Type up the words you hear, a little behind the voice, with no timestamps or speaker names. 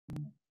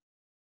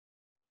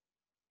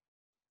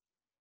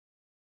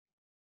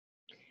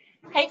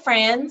Hey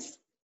friends,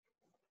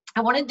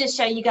 I wanted to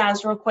show you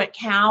guys real quick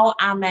how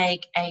I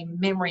make a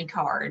memory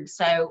card.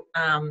 So,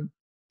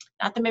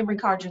 not the memory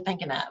card you're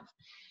thinking of.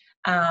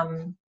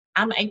 I'm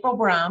April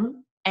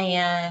Brum,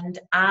 and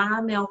I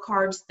mail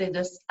cards through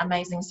this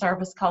amazing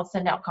service called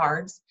Send Out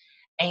Cards.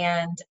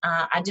 And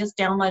I just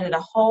downloaded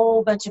a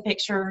whole bunch of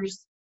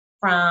pictures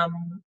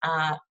from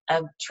a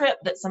trip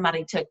that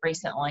somebody took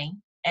recently.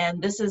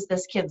 And this is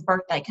this kid's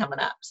birthday coming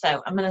up.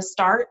 So I'm going to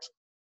start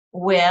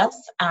with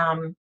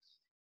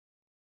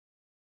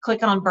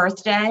click on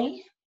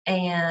birthday,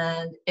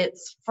 and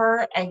it's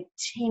for a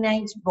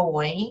teenage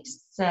boy.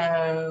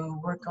 So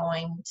we're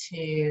going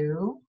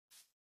to,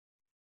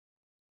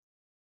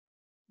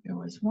 there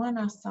was one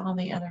I saw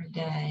the other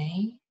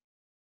day.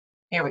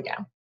 Here we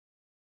go.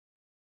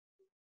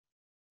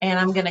 And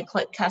I'm going to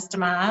click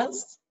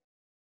customize.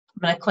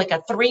 I'm going to click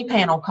a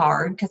 3-panel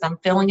card because I'm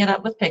filling it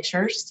up with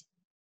pictures.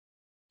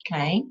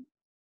 Okay.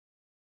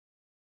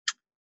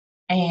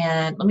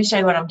 And let me show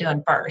you what I'm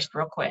doing first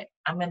real quick.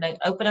 I'm going to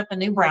open up a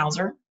new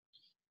browser.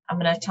 I'm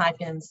going to type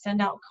in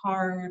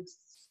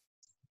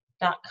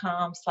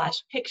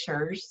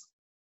sendoutcards.com/pictures,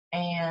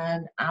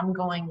 and I'm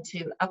going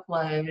to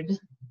upload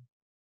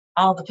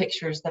all the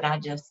pictures that I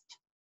just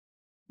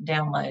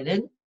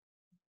downloaded.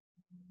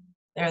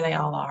 There they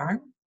all are.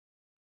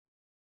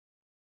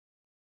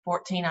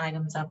 14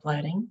 items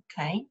uploading.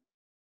 Okay.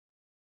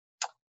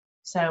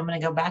 So I'm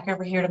going to go back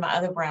over here to my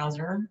other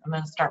browser. I'm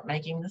going to start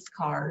making this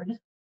card.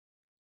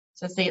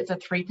 So see, it's a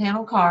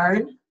 3-panel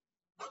card.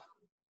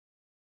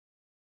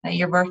 May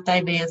your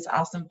birthday be as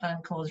awesome,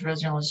 fun, cool, as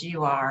original as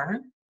you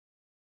are.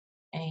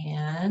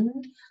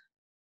 And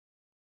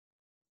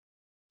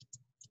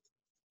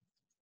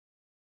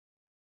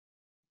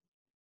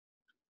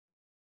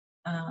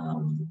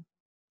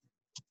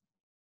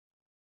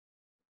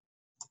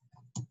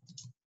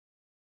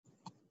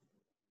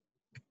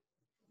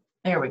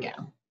there we go.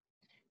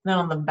 Then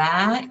on the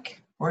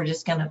back, we're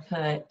just going to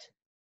put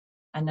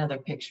another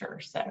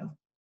picture. So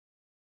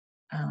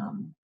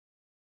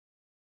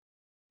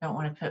don't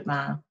want to put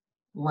my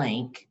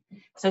link.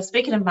 So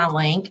speaking of my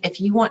link, if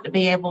you want to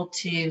be able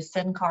to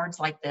send cards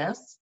like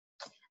this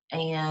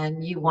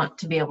and you want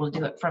to be able to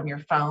do it from your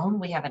phone,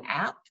 we have an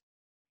app.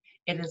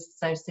 It is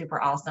so super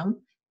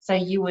awesome. So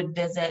you would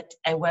visit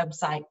a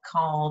website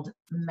called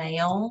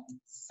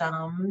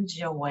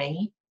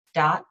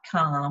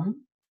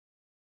mailsomejoy.com,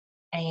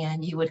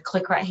 and you would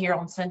click right here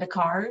on send a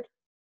card,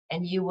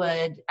 and you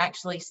would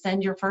actually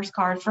send your first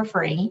card for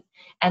free.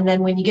 And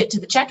then when you get to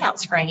the checkout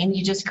screen,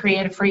 you just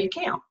create a free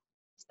account.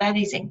 It's that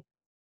easy.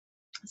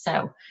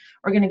 So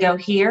we're going to go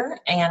here,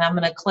 and I'm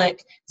going to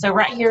click. So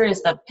right here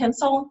is the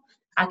pencil.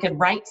 I could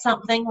write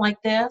something like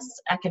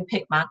this. I can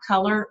pick my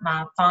color,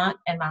 my font,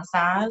 and my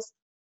size.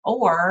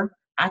 Or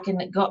I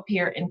can go up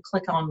here and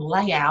click on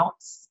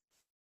layouts,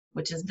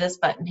 which is this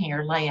button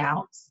here,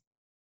 layouts.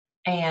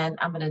 And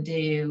I'm going to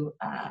do,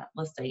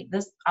 let's see,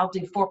 this. I'll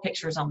do 4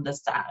 pictures on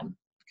this side.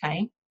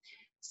 Okay.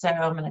 So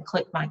I'm going to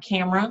click my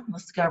camera.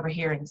 Let's go over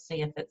here and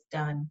see if it's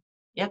done.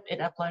 Yep, it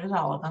uploaded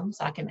all of them.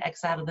 So I can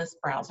X out of this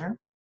browser.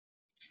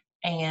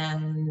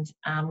 And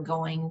I'm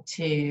going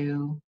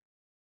to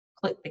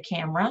click the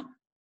camera.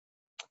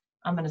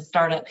 I'm going to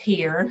start up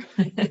here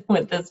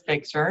with this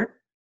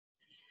picture.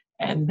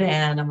 And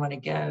then I'm going to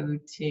go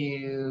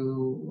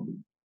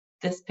to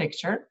this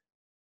picture.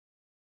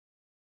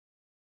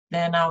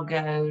 Then I'll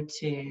go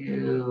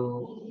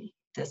to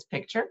this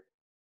picture.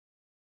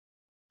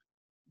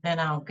 Then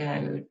I'll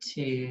go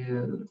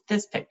to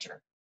this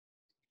picture.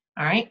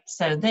 All right,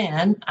 so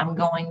then I'm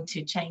going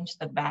to change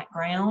the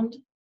background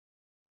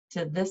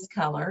to this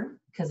color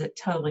because it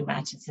totally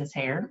matches his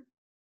hair.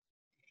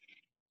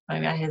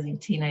 Maybe I have any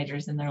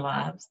teenagers in their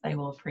lives. They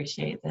will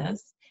appreciate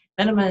this.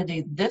 Then I'm going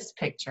to do this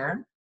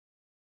picture.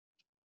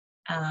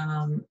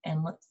 And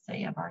let's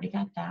see, I've already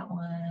got that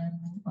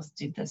one. Let's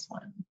do this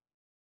one.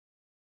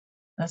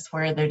 That's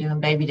where they're doing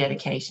baby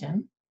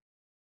dedication.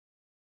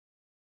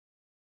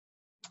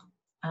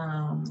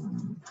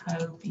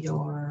 Hope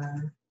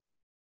you're,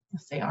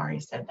 let's see, I already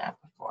said that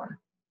before.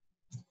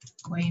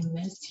 We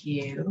miss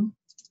you.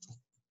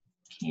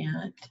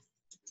 Can't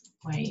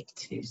wait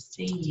to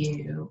see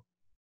you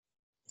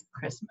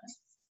Christmas.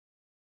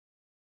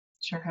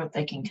 Sure hope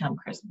they can come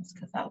Christmas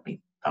because that'll be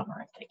a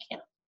bummer if they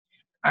can't.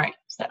 All right,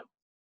 so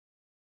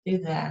do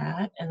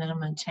that, and then I'm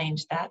going to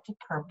change that to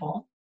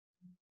purple.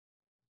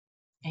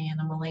 And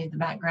I'm going to leave the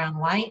background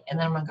white, and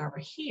then I'm going to go over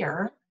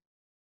here.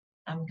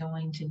 I'm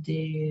going to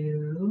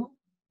do,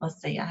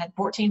 let's see, I had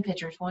 14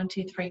 pictures, 1,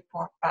 2, 3,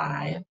 4,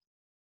 5.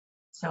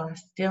 So I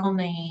still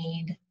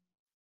need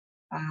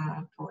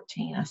 5,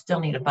 14. I still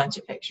need a bunch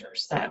of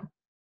pictures. So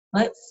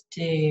let's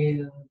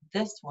do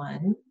this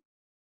one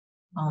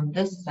on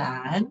this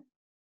side.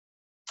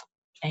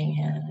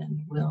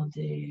 And we'll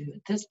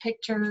do this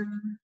picture.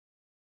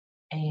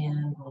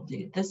 And we'll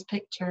do this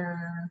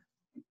picture.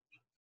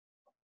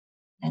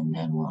 And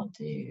then we'll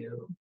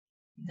do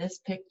this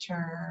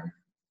picture.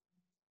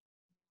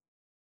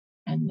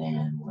 And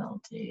then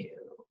we'll do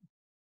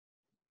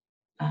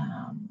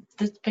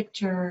this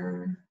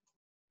picture.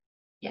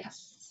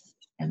 Yes.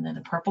 and then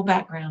a purple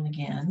background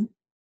again.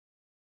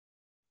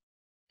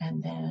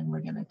 And then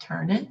we're going to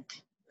turn it.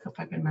 Hope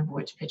I can remember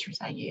which pictures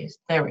I used.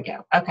 There we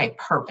go. Okay,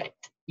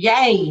 perfect.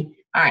 Yay.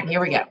 All right,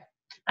 here we go.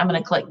 I'm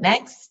going to click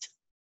next.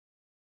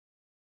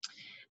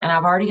 And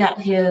I've already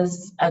got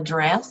his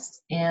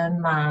address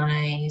in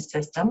my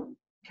system.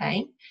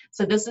 Okay,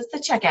 so this is the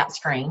checkout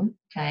screen.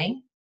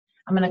 Okay,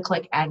 I'm going to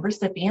click add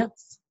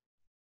recipients.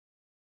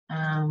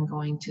 I'm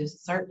going to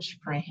search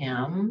for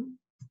him.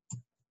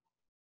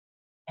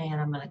 And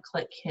I'm going to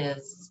click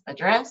his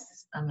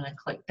address. I'm going to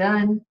click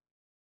done.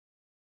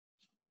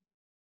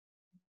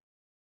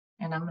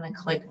 And I'm going to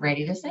click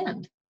ready to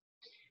send.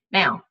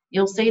 Now,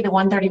 you'll see the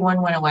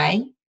 131 went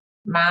away.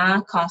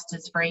 My cost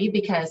is free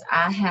because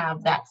I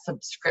have that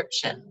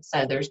subscription.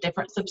 So there's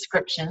different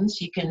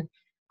subscriptions. You can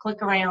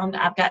click around.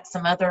 I've got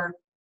some other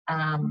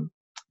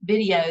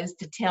videos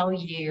to tell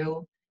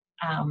you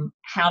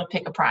how to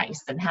pick a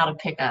price and how to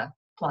pick a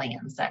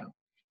plan. So,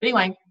 but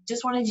anyway,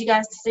 just wanted you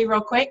guys to see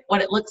real quick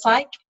what it looks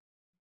like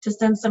to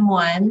send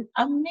someone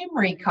a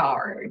memory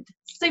card.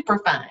 Super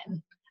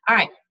fun. All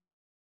right.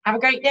 Have a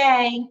great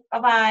day.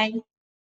 Bye-bye.